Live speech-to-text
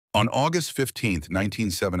On August 15,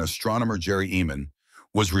 1907, astronomer Jerry Eman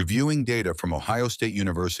was reviewing data from Ohio State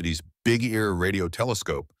University's Big Ear radio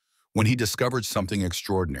telescope when he discovered something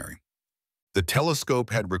extraordinary. The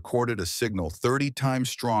telescope had recorded a signal 30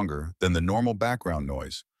 times stronger than the normal background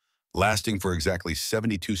noise, lasting for exactly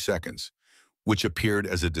 72 seconds, which appeared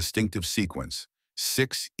as a distinctive sequence,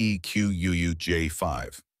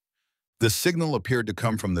 6EQUUJ5. The signal appeared to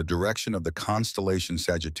come from the direction of the constellation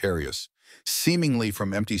Sagittarius, seemingly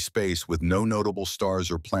from empty space with no notable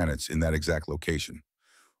stars or planets in that exact location.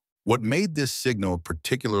 What made this signal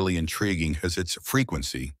particularly intriguing is its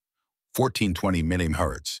frequency, 1420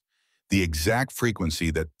 mHz, the exact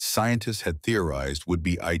frequency that scientists had theorized would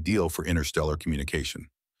be ideal for interstellar communication.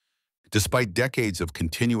 Despite decades of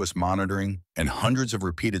continuous monitoring and hundreds of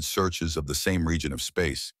repeated searches of the same region of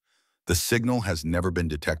space, the signal has never been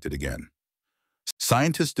detected again.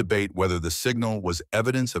 Scientists debate whether the signal was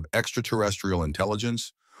evidence of extraterrestrial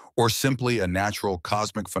intelligence or simply a natural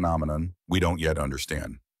cosmic phenomenon we don't yet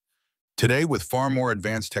understand. Today, with far more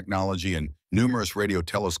advanced technology and numerous radio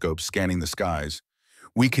telescopes scanning the skies,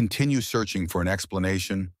 we continue searching for an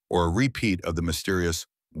explanation or a repeat of the mysterious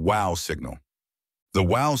WOW signal. The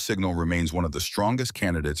WOW signal remains one of the strongest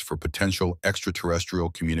candidates for potential extraterrestrial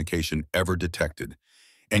communication ever detected,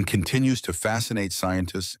 and continues to fascinate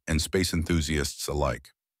scientists and space enthusiasts alike.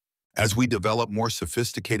 As we develop more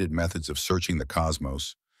sophisticated methods of searching the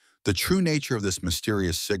cosmos, the true nature of this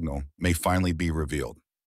mysterious signal may finally be revealed.